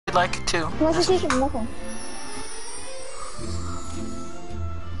like it too. What's the secret? Nothing.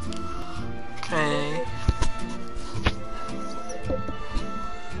 Okay.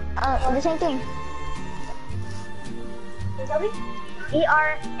 The same thing.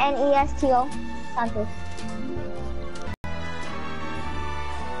 ERNESTO. Santos.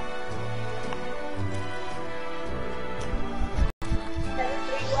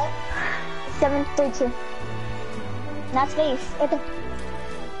 What? 732. Not space.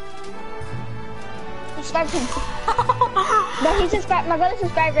 Subscribe to him. But he subscribed. My brother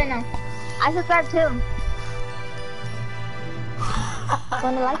subscribed right now. I subscribed too.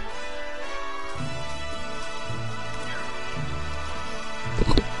 Wanna like?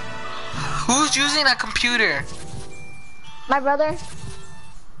 Who's using a computer? My brother.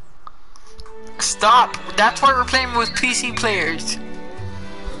 Stop. That's why we're playing with PC players.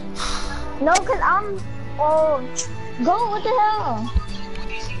 No, cause I'm. Oh, go. What the hell?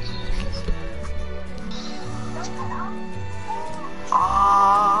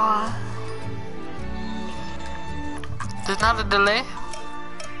 There's not a delay?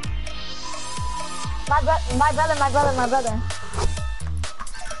 My brother.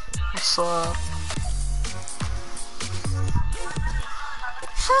 What's up?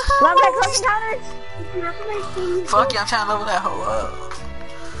 Wanna play Close Encounters? Fuck yeah, I'm trying to level that hoe up.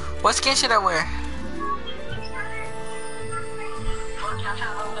 What skin should I wear?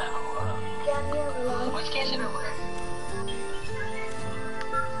 What skin should I wear?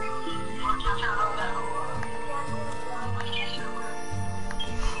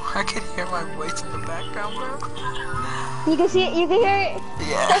 I can hear my voice in the background, bro. You can see it, you can hear it.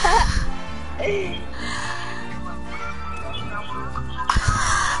 Yeah.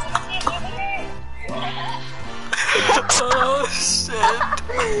 Oh shit.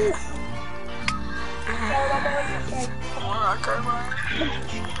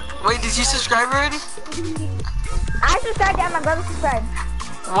 Wait, did you subscribe already? I subscribed and my brother subscribed.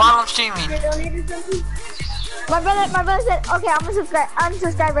 While I'm streaming. My brother said, okay, I'm gonna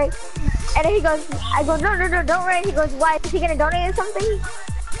unsubscribe, right? And then he goes, I go, no, don't worry. He goes, why? Is he gonna donate or something?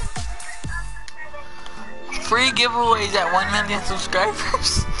 Free giveaways at 1 million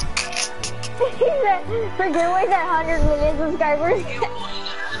subscribers. He said, for giveaways at 100 million subscribers.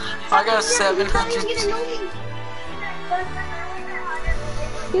 I got 700.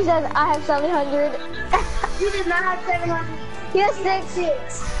 He says, I have 700. He does not have 700. He has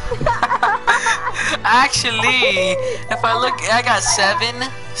 6. Actually, if I look, I got 7.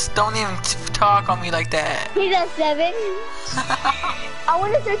 Don't even talk on me like that. He's at 7. I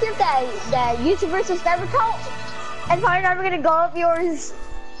want to search up that YouTuber subscriber count and find out we're gonna go up yours.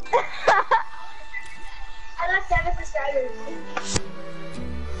 I got 7 subscribers.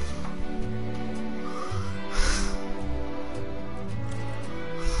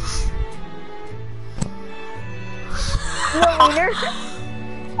 You a wiener?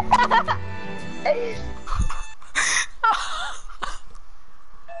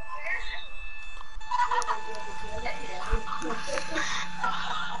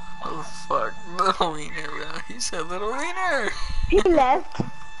 Oh fuck, little wiener, bro. He said little wiener. He left.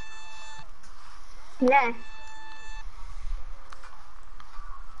 Left.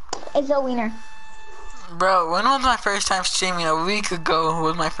 It's a wiener. Bro, when was my first time streaming? A week ago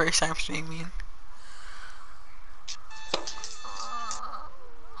was my first time streaming.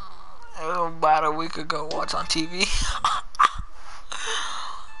 About a week ago, watch on TV.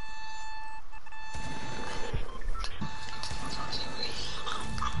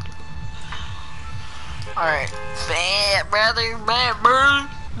 Alright, bad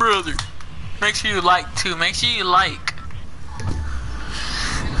brother. Make sure you like too. Make sure you like.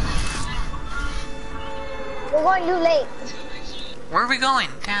 We're going to lake. Where are we going?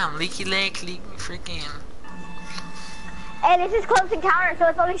 Damn, Leaky Lake, freaking. Hey, this is Close Encounter, so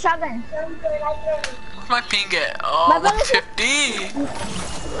it's only shotgun. What's my ping at? Oh, 150.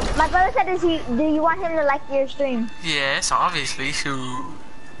 My brother said, do you want him to like your stream? Yes, obviously, shoot.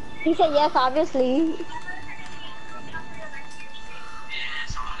 He said yes, obviously.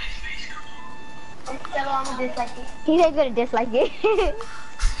 He said he's gonna dislike it.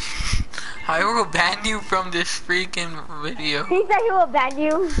 I will ban you from this freaking video. He said he will ban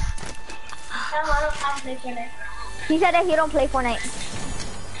you. He said that he don't play Fortnite.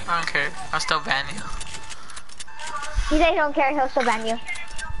 I don't care. I'll still ban you. He said he don't care, he'll still ban you.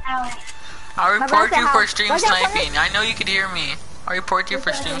 I'll report you for stream sniping. I know you could hear me. I'll report you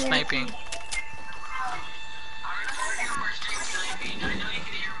for stream sniping.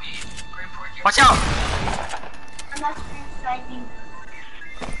 Watch out! I'm not stream sniping.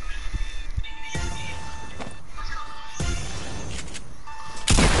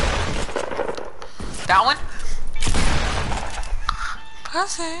 That one?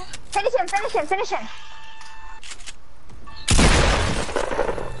 Pussy. Finish him, finish him, finish him.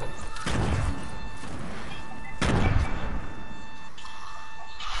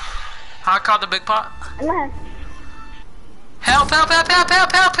 I called the big pot. I'm gonna... Help, help, help, help,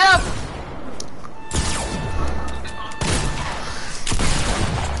 help, help, help!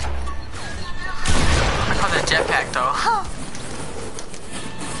 I call that jetpack though.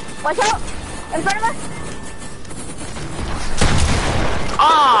 Watch out! In front of us!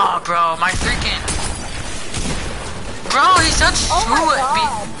 Oh, bro, my freaking... Bro, he's such Oh my me.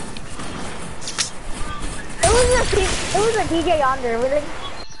 god! It was a DJ yonder, really.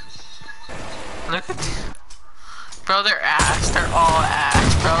 Look at... Bro, they're ass. They're all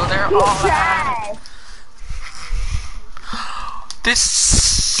ass, bro. They're He's all trash. ass. This...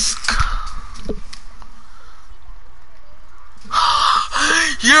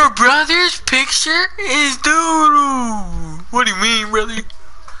 Your brother's picture is doo-doo. What do you mean, brother?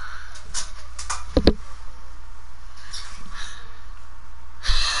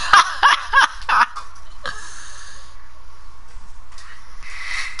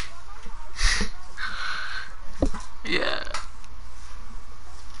 Yeah.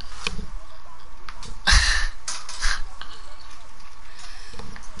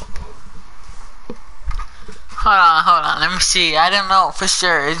 Hold on, let me see. I don't know for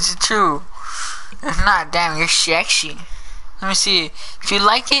sure. Is it true? If not, damn, you're sexy. Let me see. If you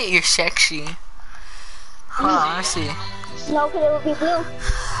like it, you're sexy. Hold on, let me see. No, because it would be blue.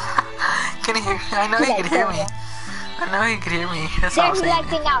 Can you hear? I know you can hear me. I know you can hear me. That's all There, I'm he saying.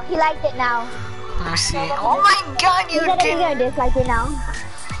 liked it now. He liked it now. Let me see. Oh my god, He you said he's gonna did. dislike it now.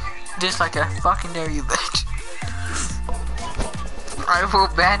 Just like I fucking dare you, bitch. I will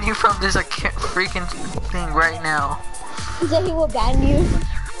ban you from this freaking thing right now. He said he will ban you.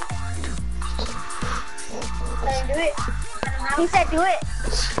 Can I do it? He said do it.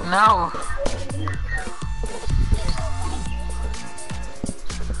 No.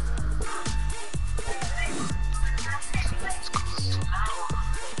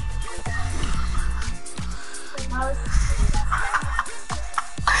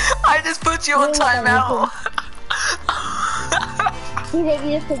 I just put you on timeout. He said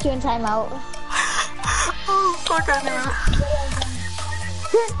he just put you in timeout. Oh, fuck, I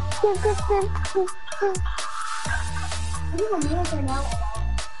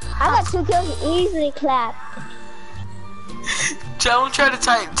I got 2 kills easily clapped. Tell him try to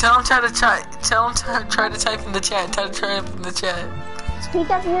type. Tell him try to type. Tell him try to type in the chat. Try to type in the chat. He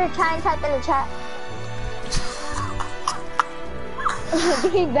said for you to try and type in the chat.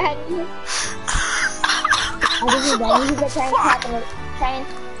 Did he ban you? I think he banned you. He said try and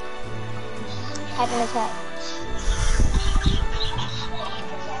type in the chat.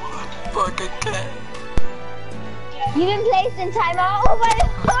 Fucking cat. You've been placed in timeout. Oh my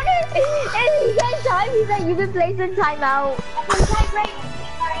god! And he said time. He said you've been placed in timeout. Okay, type right.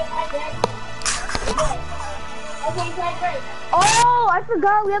 Alright, type right. Okay, type right. Oh, I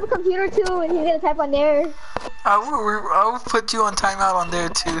forgot. We have a computer too, and he's gonna type on there. I will put you on timeout on there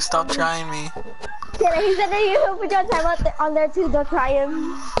too. Stop trying me. Yeah, he said that he'll put you on timeout on there too. Don't try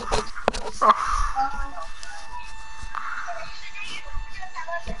him.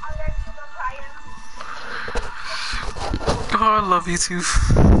 Oh, I love you too.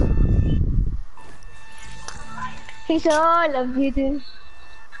 He said, oh, I love you too.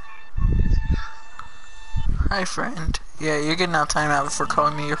 Hi, friend. Yeah, you're getting out timeout for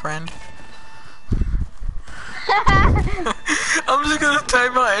calling me your friend. I'm just gonna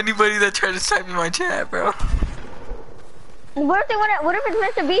time out anybody that tried to type in my chat, bro. What if they want? What if it's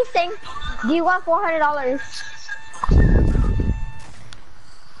Mr. Beast saying, "Do you want $400?"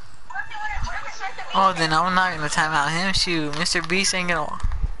 Oh, then I'm not gonna time out him. Shoot, Mr. Beast ain't gonna.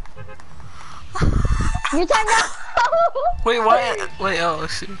 You timed out. Wait, what? Wait, oh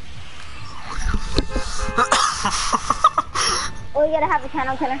shoot. Oh, you gotta have a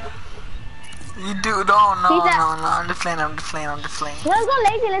channel killer. You do? No. I'm just playing. Let's go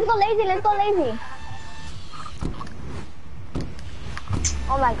lazy. Let's go lazy. Let's go lazy.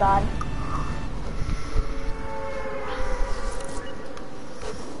 Oh my god.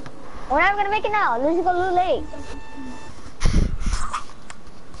 We're not gonna make it now. Let's just go a little late.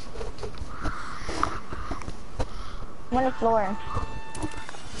 I'm on the floor.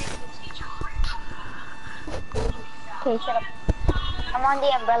 Okay, shut up. I'm on the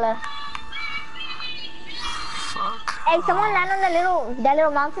umbrella. Fuck. Hey, someone land on that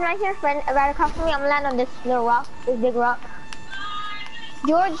little mountain right here, right across from me. I'm gonna land on this little rock, this big rock.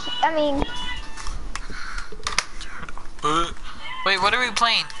 George, I mean. Wait, what are we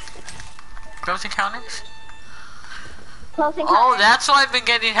playing? Close encounters? Close Oh, encounters. that's why I've been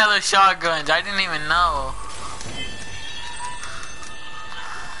getting hella shotguns. I didn't even know.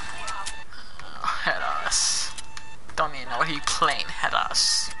 Head us. Don't even know what he playing. Head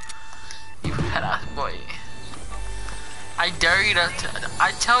us. You head us, boy. I dare you to.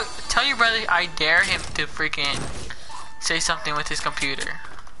 I tell your brother I dare him to freaking say something with his computer.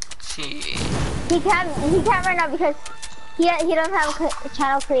 Gee. He can't right now because he doesn't have a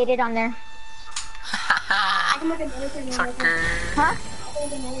channel created on there. I can make another thing. Sucker. Huh? I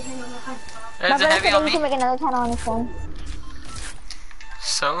can make another thing on my phone. My There's a brother heavy said on that he can me. make another channel on his phone.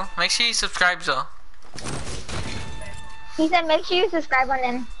 So make sure you subscribe, though. He said make sure you subscribe on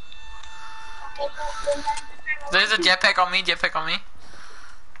them. There's a jetpack on me. Jetpack on me.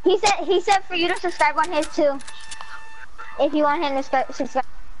 He said for you to subscribe on his too. If you want him to subscribe.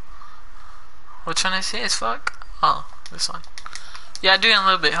 Which one is it? It's fuck. Oh, this one. Yeah, do it in a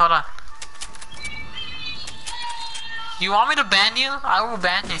little bit. Hold on. You want me to ban you? I will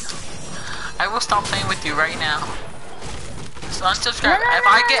ban you. I will stop playing with you right now. So unsubscribe.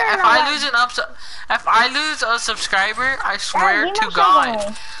 If I lose a subscriber, I swear give to my God,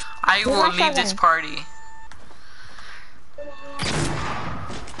 shotgun. I Give will my leave this shotgun. party.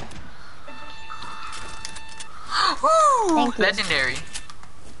 Woo! Thank you. Legendary.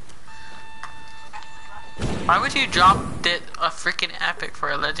 Why would you drop a freaking epic for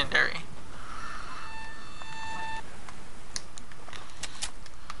a legendary?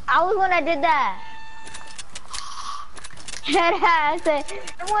 I was when I did that. I said,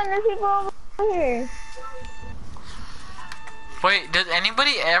 one of the people over here. Wait, does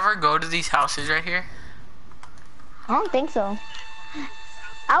anybody ever go to these houses right here? I don't think so.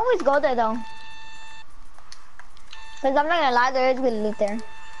 I always go there though. Cause I'm not gonna lie, there is good loot there.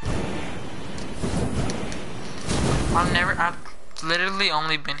 I've literally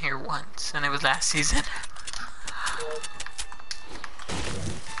only been here once, and it was last season.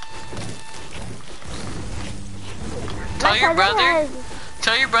 Tell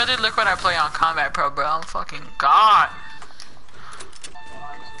your brother, look what I play on Combat Pro, bro. I'm fucking God.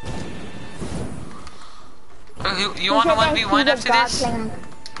 You want to 1v1 after this?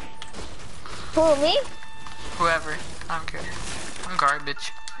 Who, me? Whoever. I don't care. I'm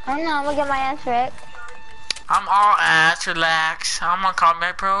garbage. I don't know, I'm gonna get my ass wrecked. I'm all ass, relax. I'm on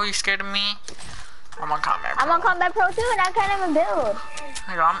Combat Pro, you scared of me? I'm on Combat Pro. I'm on Combat Pro too, and I can't even build.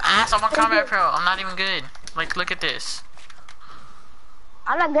 I'm ass, I'm on Combat Pro. I'm not even good. Like, look at this.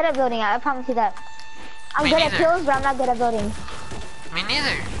 I'm not good at building, I promise you that. I'm Me good neither. at kills, but I'm not good at building. Me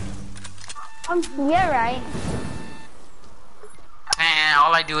neither. Yeah, right. And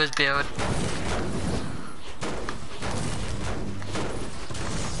all I do is build.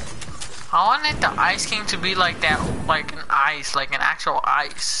 I wanted the Ice King to be like that, like an ice, like an actual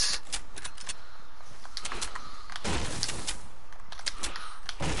ice.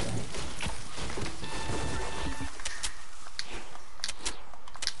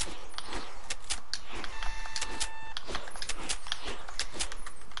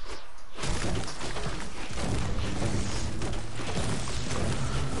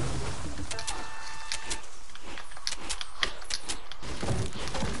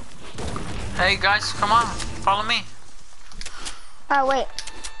 Hey guys, come on, follow me. Oh, wait.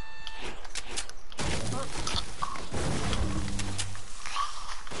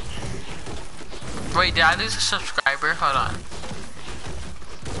 Wait, did I lose a subscriber? Hold on.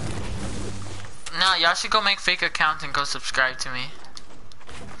 No, y'all should go make fake accounts and go subscribe to me.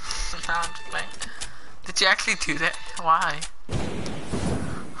 No, I'm just playing. Did you actually do that? Why?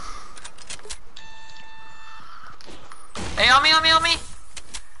 Hey, on me, on me, on me!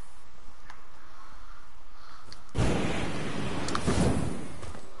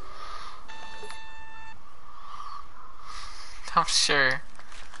 I'm sure.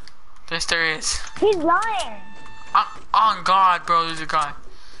 Yes, there is. He's lying. On God, bro, there's a guy.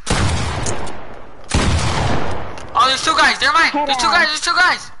 Oh, there's two guys. Never mind. There's two guys. There's two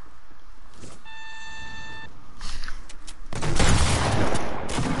guys.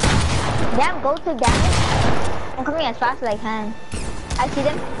 Damn, go to damage. I'm coming as fast as I can. I see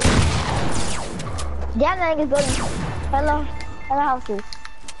them. Damn, that nigga's building. Hello houses.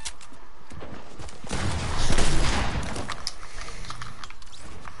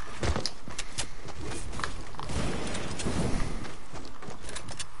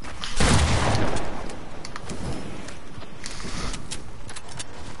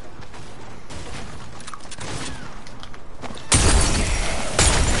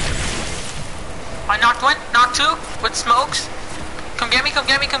 I knocked one, knocked two, with smokes. Come get me, come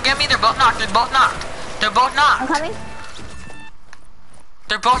get me, come get me. They're both knocked, they're both knocked. They're both I'm knocked. coming.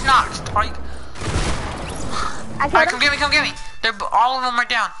 They're both knocked. I Alright, killed come him. get me. All of them are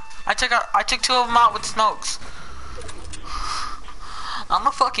down. I took 2 of them out with smokes. I'm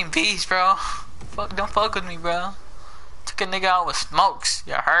a fucking beast, bro. Don't fuck with me, bro. Took a nigga out with smokes.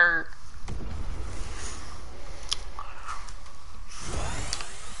 You heard?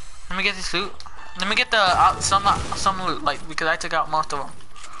 Let me get this loot. Let me get the some loot, like, because I took out most of them.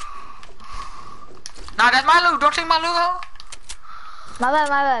 Nah, that's my loot. Don't take my loot out. My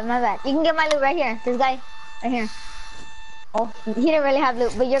bad. You can get my loot right here. This guy, right here. Oh, he didn't really have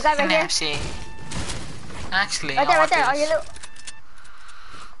loot, but your guy right here. See. Actually, right there. All your loot.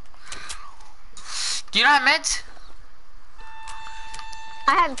 Do you not have meds?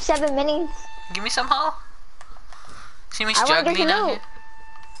 I have 7 minis. Give me some, hoe. See me I wanna get struggling your out loot.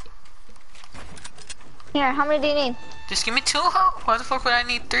 here. Here, how many do you need? Just give me 2, hoe. Why the fuck would I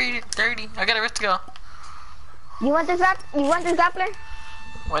need 30? I got a risk to go. You want this grappler?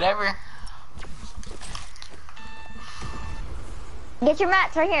 Whatever. Get your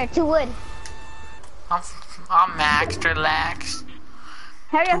mats right here. 2 wood. I'm maxed, relax.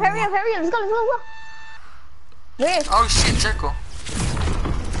 Hurry up. Let's go. Where? Oh shit, circle.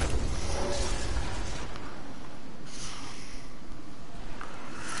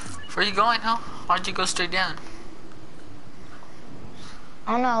 Where you going, huh? Why'd you go straight down?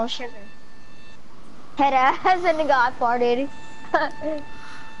 I don't know, sugar. Head ass and the god farted.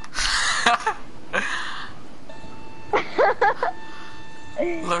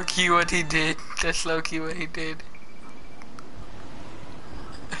 Low key what he did. That's low key what he did.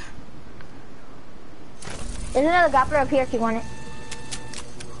 There's another grappler up here if you want it.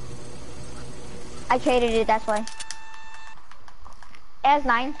 I traded it, that's why. It has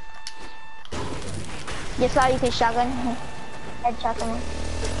 9. Just so you can shotgun. Headshot them.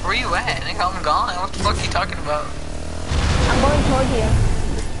 Where you at? Nigga, I'm gone. What the fuck are you talking about? I'm going towards you.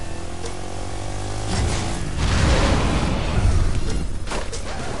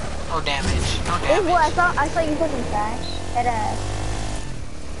 No damage. No Hey, boy, damage. I saw you put some trash. Head ass.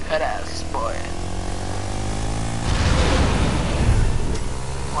 Head ass, boy.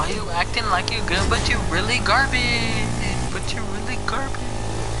 Why you acting like you good, but you really garbage?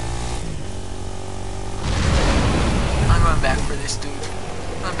 I'm going back for this dude.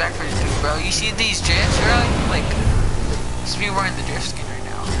 Bro. You see these drifts, bro? Like, this be wearing the drift skin right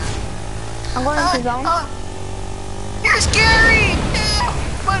now. I'm going into zone. You're scary!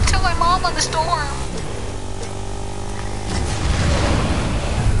 I'm gonna tell my mom on the storm.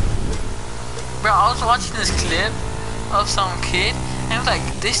 Bro, I was watching this clip of some kid, and it was like,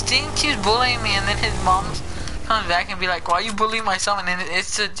 this thing keeps bullying me, and then his mom comes back and be like, why you bullying my son? And then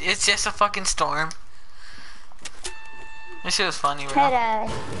it's just a fucking storm. This shit was funny, bro. Head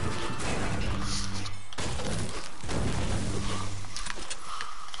ass.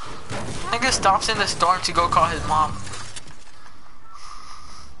 Nigga stops in the storm to go call his mom.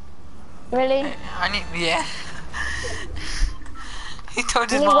 Really? Yeah. He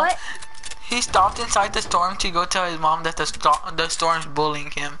told his You mom. what? He stopped inside the storm to go tell his mom that the storm's bullying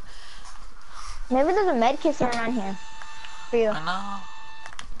him. Maybe there's a med kit around here. For you. I know.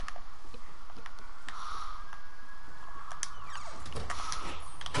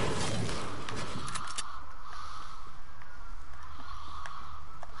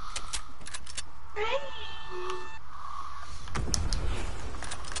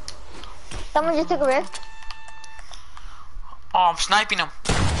 Someone just took a rift. Oh, I'm sniping him.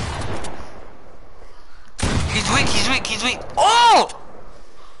 He's weak. Oh!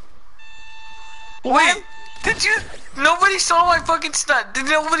 You got Wait, him? did you? Nobody saw my fucking snipe. Did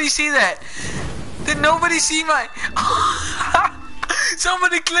nobody see that? Did nobody see my?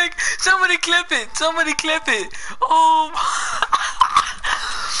 Somebody clip it. Oh,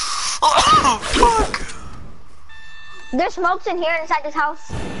 oh fuck. There's smokes in here inside this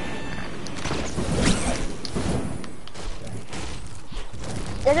house.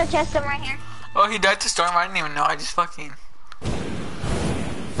 There's a chest somewhere here. Oh, he died to storm. I didn't even know. I just fucking.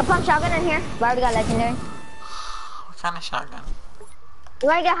 I pump shotgun in here. I already got legendary. What kind of shotgun? You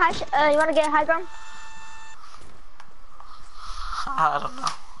wanna get high? You wanna get high ground? I don't know.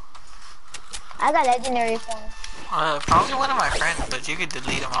 I got legendary for him. Probably one of my friends, but you could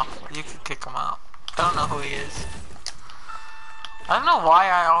delete him off. You could kick him out. I don't know who he is. I don't know why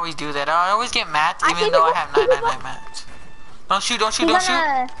I always do that. I always get mats even though I have 999 mats. Don't shoot.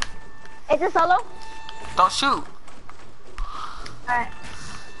 It's a solo? Don't shoot. Alright.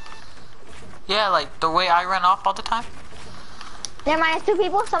 Yeah, like the way I run off all the time. Never mind, it's 2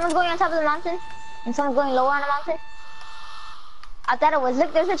 people. Someone's going on top of the mountain. And someone's going lower on the mountain. I thought it was.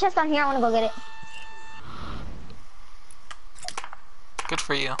 Look, there's a chest on here. I wanna go get it. Good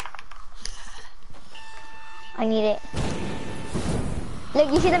for you. I need it.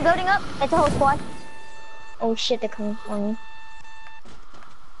 Look, you see them building up? It's a whole squad. Oh shit, they're coming for me.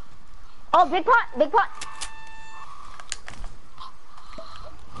 Oh, big pot, big pot.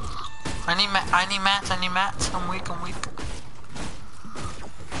 I need mats, I need mats. I'm weak, I'm weak.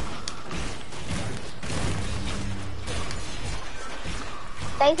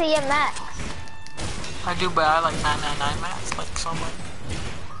 They say you're max. I do, but I like 999 mats, like so much.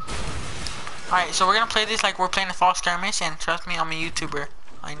 Alright, so we're gonna play this like we're playing a false skirmish, and trust me, I'm a YouTuber.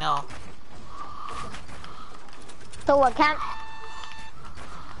 I know. So what, camp?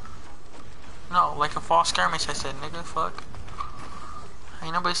 No, like a false skirmish, I said, nigga, fuck.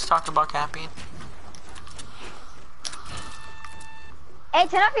 Ain't nobody's talking about camping. Hey,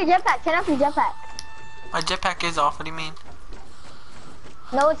 turn off your jetpack, turn off your jetpack. My jetpack is off, what do you mean?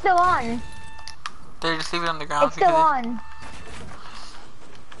 No, it's still on. They just leave it on the ground. It's still on.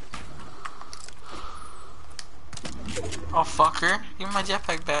 Oh, fucker. Give me my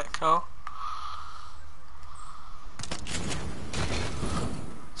jetpack back, ho.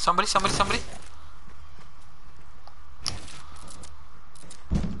 Somebody.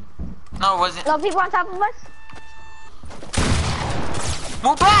 No, it wasn't. No people on top of us?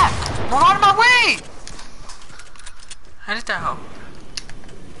 Move back! Move out of my way! How did that help?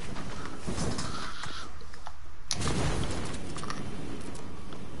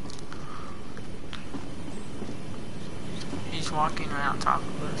 He's walking right on top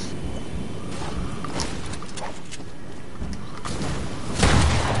of us.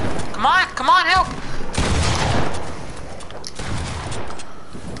 Come on, help!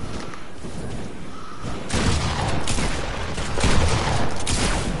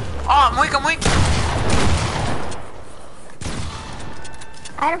 Oh, I'm weak.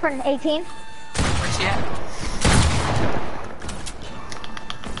 I had him for an 18. Where's he at?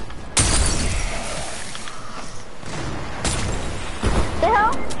 The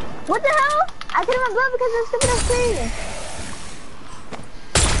hell? What the hell? I couldn't even blow because of stupid tree.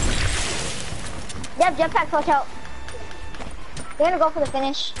 Yep, jetpack, watch out. They're gonna go for the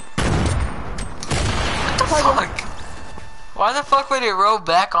finish. What the fuck? Why the fuck would it roll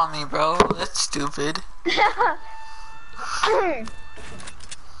back on me, bro? That's stupid.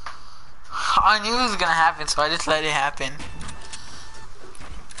 I knew it was gonna happen, so I just let it happen.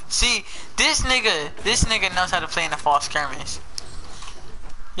 See, this nigga knows how to play in a false skirmish.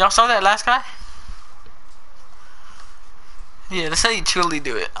 Y'all saw that last guy? Yeah, that's how you truly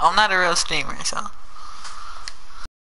do it. I'm not a real streamer, so.